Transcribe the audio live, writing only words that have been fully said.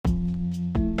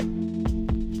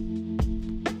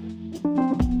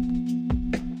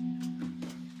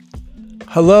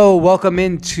Hello, welcome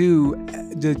into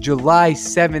the July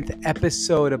 7th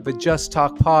episode of the Just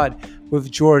Talk Pod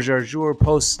with George Arjour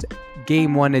post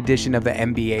Game 1 edition of the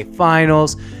NBA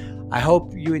Finals. I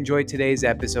hope you enjoyed today's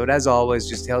episode. As always,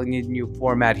 just telling you a new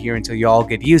format here until you all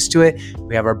get used to it.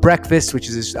 We have our breakfast,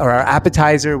 or our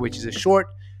appetizer, which is a short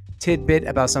tidbit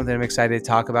about something I'm excited to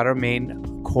talk about. Our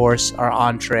main course, our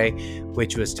entree,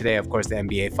 which was today, of course, the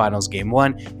NBA Finals Game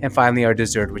 1. And finally, our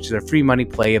dessert, which is our free money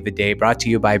play of the day, brought to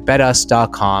you by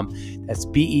betus.com. That's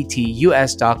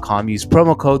betus.com. Use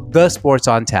promo code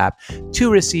TheSportsOnTap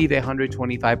to receive a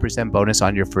 125% bonus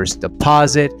on your first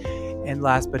deposit. And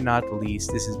last but not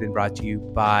least, this has been brought to you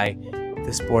by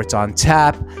The Sports on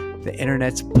Tap, the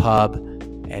internet's pub.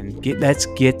 And let's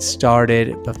get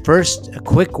started. But first, a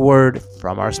quick word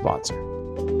from our sponsor.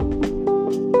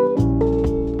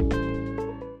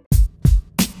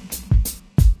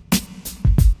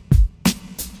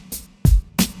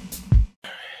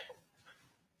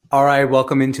 All right,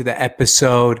 welcome into the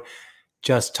episode,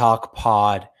 Just Talk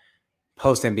Pod,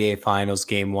 post-NBA Finals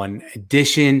Game 1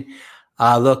 edition.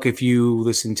 Look, if you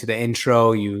listen to the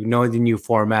intro, you know the new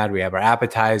format. We have our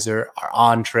appetizer, our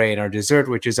entree, and our dessert,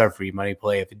 which is our free money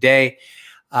play of the day.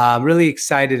 I'm really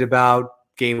excited about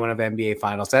Game 1 of NBA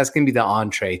Finals. That's going to be the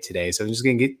entree today. So I'm just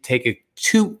going to take a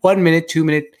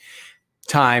 2-minute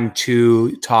time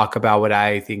to talk about what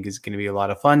I think is going to be a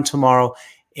lot of fun tomorrow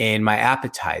in my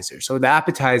appetizer. So the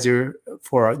appetizer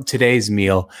for today's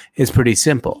meal is pretty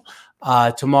simple.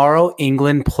 Tomorrow,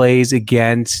 England plays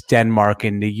against Denmark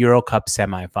in the Euro Cup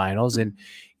semifinals. And,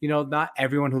 you know, not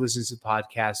everyone who listens to the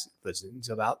podcast listens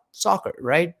about soccer,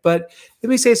 right? But let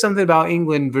me say something about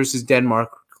England versus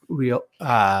Denmark real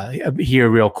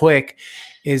quick,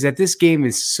 is that this game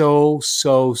is so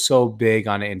big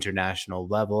on an international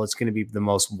level. It's going to be the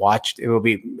most watched. It will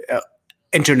be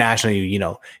internationally, you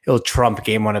know, it'll trump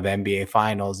Game 1 of NBA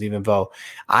Finals, even though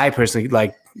I personally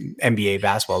like NBA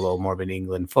basketball a little more than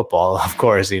England football. Of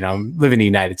course, you know, I live in the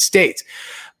United States.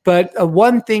 But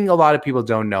one thing a lot of people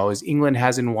don't know is England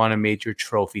hasn't won a major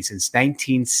trophy since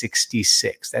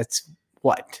 1966. That's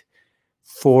what?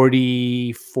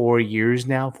 44 years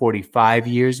now, 45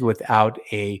 years without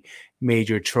a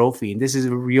major trophy. And this is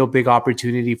a real big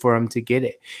opportunity for them to get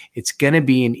it. It's going to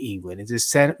be in England. It's a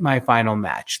semifinal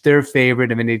match. Their favorite,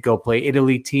 and then they'd go play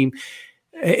Italy team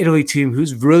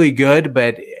who's really good.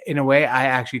 But in a way, I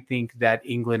actually think that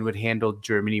England would handle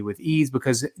Germany with ease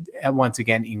because once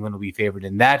again, England will be favored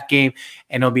in that game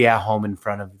and it'll be at home in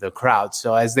front of the crowd.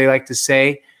 So as they like to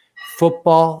say,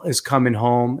 football is coming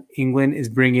home. England is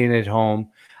bringing it home.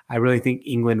 I really think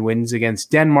England wins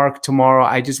against Denmark tomorrow.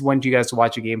 I just want you guys to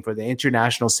watch a game for the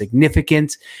international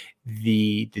significance,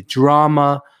 the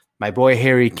drama. My boy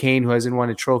Harry Kane, who hasn't won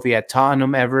a trophy at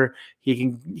Tottenham ever,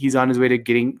 he's on his way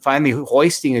to finally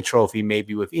hoisting a trophy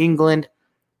maybe with England.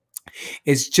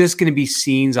 It's just going to be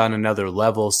scenes on another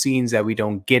level, scenes that we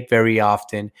don't get very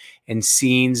often, and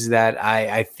scenes that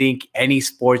I think any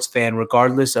sports fan,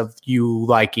 regardless of you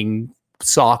liking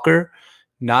soccer,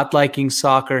 not liking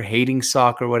soccer, hating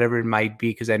soccer, whatever it might be,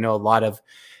 because I know a lot of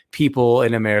people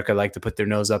in America like to put their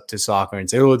nose up to soccer and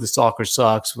say, oh, the soccer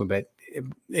sucks, but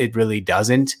it really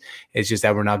doesn't. It's just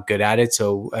that we're not good at it.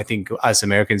 So I think us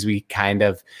Americans, we kind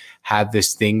of have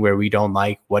this thing where we don't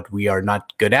like what we are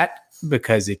not good at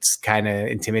because it's kind of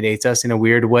intimidates us in a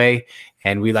weird way.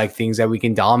 And we like things that we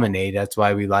can dominate. That's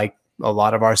why we like a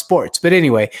lot of our sports. But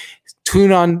anyway,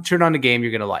 turn on the game.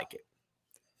 You're going to like it.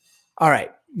 All right.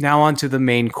 Now on to the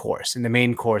main course. And the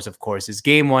main course, of course, is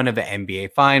Game 1 of the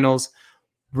NBA Finals.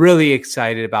 Really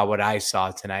excited about what I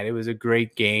saw tonight. It was a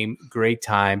great game, great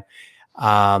time.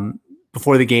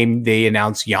 Before the game, they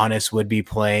announced Giannis would be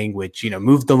playing, which, you know,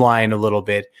 moved the line a little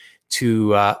bit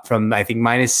to from, I think,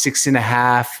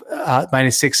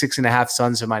 -6.5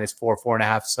 Suns to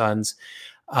 -4.5 Suns.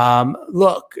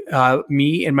 Look,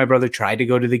 me and my brother tried to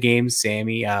go to the game.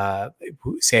 Sammy, if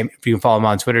you can follow him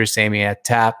on Twitter, Sammy on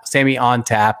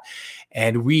tap.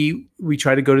 And we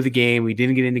tried to go to the game. We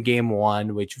didn't get into Game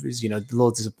 1, which was, you know, a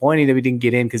little disappointing that we didn't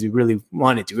get in because we really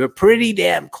wanted to. We were pretty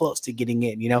damn close to getting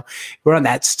in, you know. We're on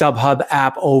that StubHub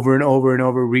app over and over and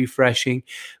over, refreshing.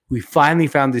 We finally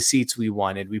found the seats we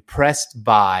wanted. We pressed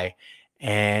buy.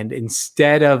 And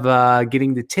instead of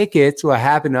getting the tickets, what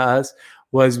happened to us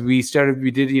was we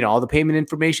did, you know, all the payment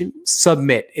information,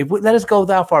 submit. It would let us go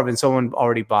that far, but someone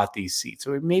already bought these seats.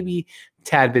 So it may be a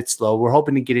tad bit slow. We're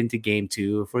hoping to get into Game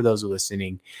 2. For those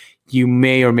listening, you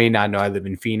may or may not know I live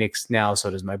in Phoenix now. So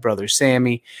does my brother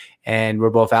Sammy. And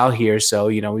we're both out here. So,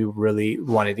 you know, we really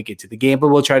wanted to get to the game, but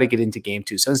we'll try to get into Game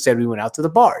 2. So instead we went out to the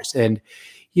bars. And,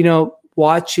 you know,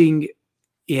 watching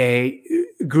a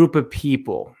group of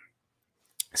people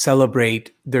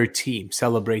celebrate their team,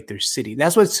 celebrate their city.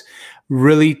 That's what's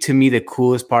really, to me, the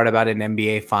coolest part about an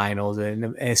NBA Finals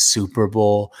and a Super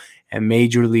Bowl and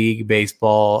Major League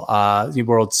Baseball, the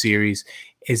World Series.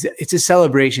 Is it's a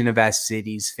celebration of that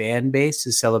city's fan base,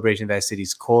 a celebration of that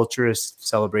city's culture, a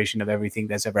celebration of everything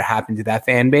that's ever happened to that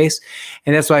fan base.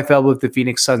 And that's why I felt with the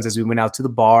Phoenix Suns as we went out to the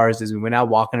bars, as we went out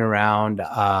walking around.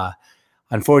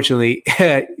 Unfortunately,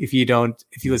 if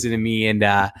you listen to me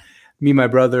and my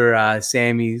brother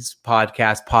Sammy's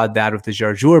podcast, Pod That with the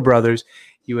Jarjour brothers,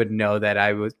 you would know that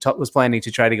I was planning to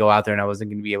try to go out there and I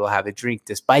wasn't going to be able to have a drink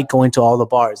despite going to all the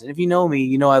bars. And if you know me,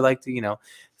 you know I like to,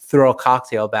 throw a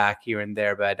cocktail back here and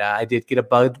there. But I did get a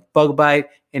bug bite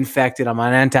infected. I'm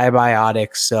on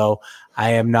antibiotics, so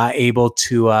I am not able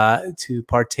to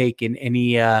partake in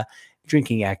any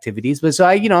drinking activities. But so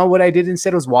what I did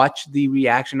instead was watch the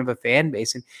reaction of a fan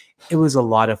base, and it was a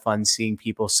lot of fun seeing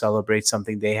people celebrate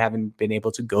something they haven't been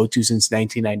able to go to since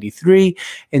 1993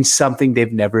 and something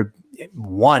they've never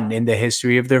won in the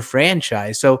history of their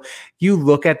franchise. So you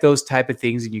look at those type of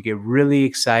things and you get really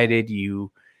excited.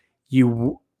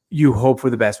 You hope for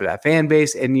the best for that fan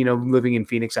base. And, living in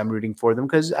Phoenix, I'm rooting for them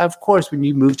because, of course, when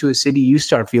you move to a city, you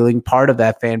start feeling part of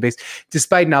that fan base,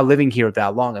 despite not living here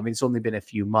that long. I mean, it's only been a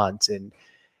few months, and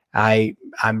I'm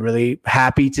really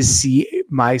happy to see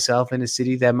myself in a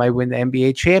city that might win the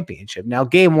NBA championship. Now,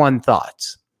 game one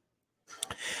thoughts.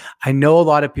 I know a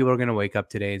lot of people are going to wake up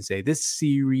today and say, this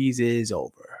series is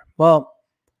over. Well,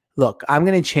 look, I'm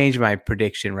going to change my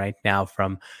prediction right now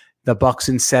from the Bucks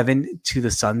in 7 to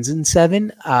the Suns in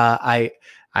 7. I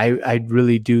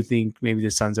really do think maybe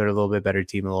the Suns are a little bit better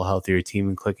team, a little healthier team,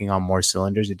 and clicking on more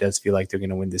cylinders. It does feel like they're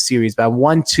going to win the series. But I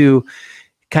want to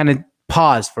kind of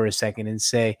pause for a second and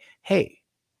say, hey,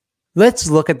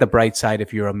 let's look at the bright side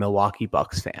if you're a Milwaukee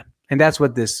Bucks fan. And that's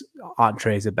what this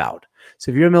entree is about. So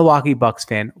if you're a Milwaukee Bucks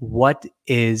fan, what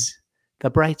is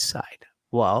the bright side?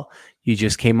 Well, you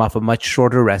just came off a much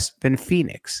shorter rest than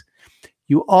Phoenix.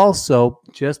 You also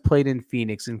just played in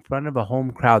Phoenix in front of a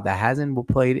home crowd that hasn't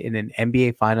played in an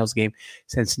NBA Finals game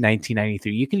since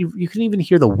 1993. You can even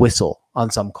hear the whistle on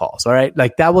some calls. All right,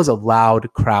 like that was a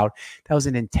loud crowd. That was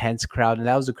an intense crowd, and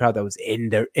that was a crowd that was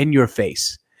in your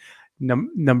face.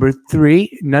 Number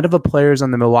 3, none of the players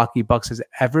on the Milwaukee Bucks has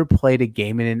ever played a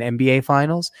game in an NBA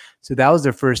Finals. So that was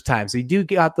their first time. So you do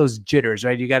get out those jitters,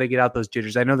 right? You got to get out those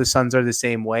jitters. I know the Suns are the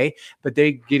same way, but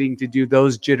they're getting to do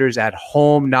those jitters at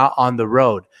home, not on the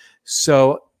road.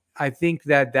 So I think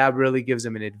that really gives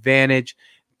them an advantage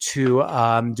to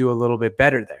do a little bit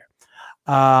better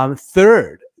there.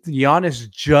 Third, Giannis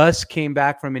just came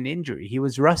back from an injury. He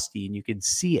was rusty, and you could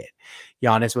see it.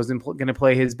 Giannis wasn't going to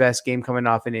play his best game coming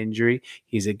off an injury.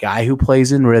 He's a guy who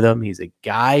plays in rhythm. He's a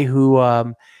guy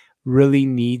who really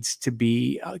needs to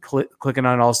be clicking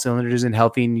on all cylinders and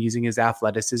healthy and using his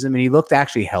athleticism. And he looked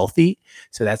actually healthy.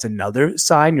 So that's another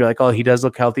sign. You're like, oh, he does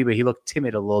look healthy, but he looked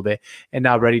timid a little bit and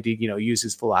not ready to, use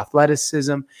his full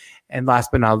athleticism. And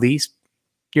last but not least,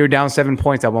 you're down 7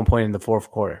 points at one point in the fourth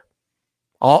quarter.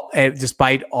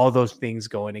 Despite all those things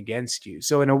going against you.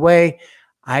 So in a way,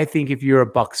 I think if you're a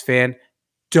Bucks fan,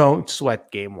 don't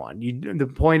sweat game one. The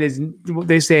point is,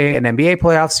 they say an NBA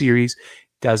playoff series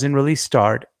doesn't really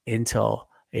start until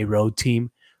a road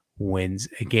team wins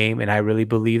a game. And I really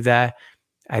believe that.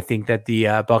 I think that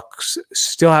the Bucks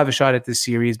still have a shot at this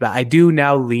series, but I do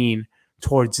now lean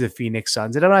towards the Phoenix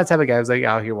Suns. And I'm not the type of guy who's like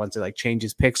out here wants to change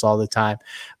his picks all the time.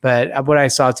 But what I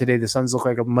saw today, the Suns look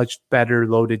like a much better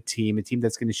loaded team, a team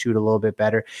that's going to shoot a little bit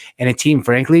better, and a team,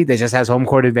 frankly, that just has home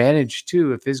court advantage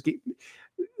too.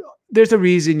 There's a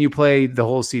reason you play the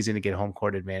whole season to get home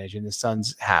court advantage, and the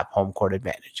Suns have home court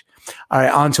advantage. All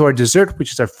right, on to our dessert,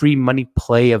 which is our free money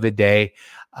play of the day.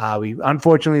 We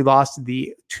unfortunately lost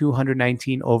the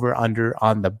 219 over-under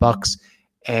on the Bucks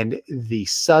and the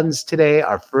Suns today.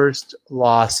 Our first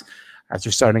loss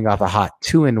after starting off a hot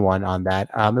 2-1 on that.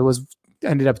 It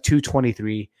ended up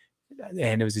 223,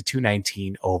 and it was a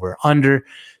 219 over-under.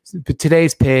 But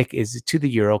today's pick is to the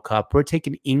Euro Cup. We're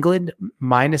taking England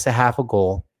minus a half a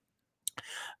goal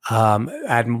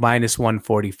at minus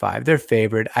 145. They're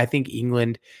favored. I think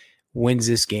England wins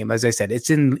this game. As I said, it's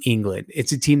in England.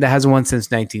 It's a team that hasn't won since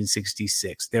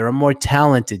 1966. They're a more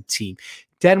talented team.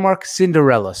 Denmark,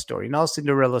 Cinderella story. And all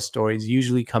Cinderella stories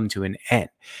usually come to an end.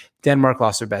 Denmark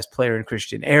lost their best player in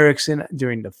Christian Eriksen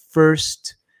during the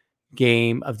first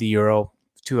game of the Euro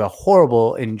to a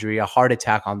horrible injury, a heart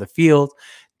attack on the field.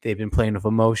 They've been playing with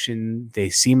emotion. They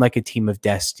seem like a team of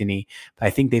destiny. But I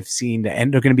think they've seen the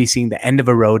end. They're going to be seeing the end of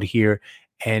a road here.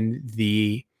 And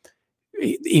the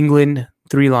England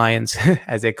Three Lions,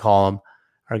 as they call them,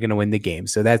 are going to win the game.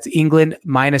 So that's England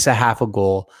minus a half a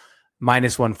goal.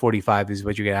 minus 145 is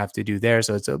what you're going to have to do there.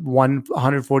 So it's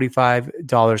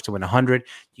 $145 to win 100.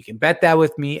 You can bet that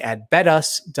with me at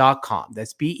betus.com.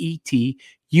 That's betus.com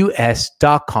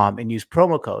and use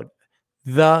promo code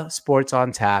The Sports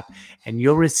on Tap, and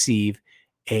you'll receive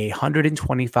a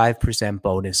 125%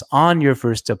 bonus on your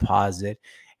first deposit.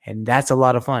 And that's a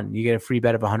lot of fun. You get a free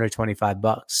bet of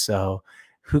 $125. So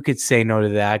who could say no to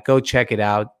that? Go check it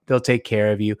out. They'll take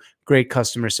care of you. Great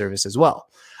customer service as well.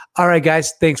 All right,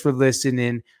 guys, thanks for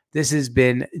listening. This has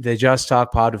been the Just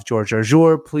Talk Pod with George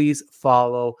Arjour. Please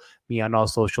follow me on all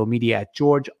social media at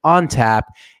George on Tap.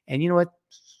 And you know what?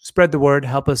 Spread the word.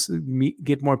 Help us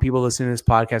get more people listening to this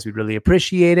podcast. We'd really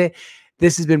appreciate it.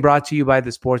 This has been brought to you by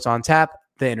the Sports on Tap,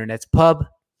 the Internet's pub.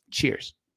 Cheers.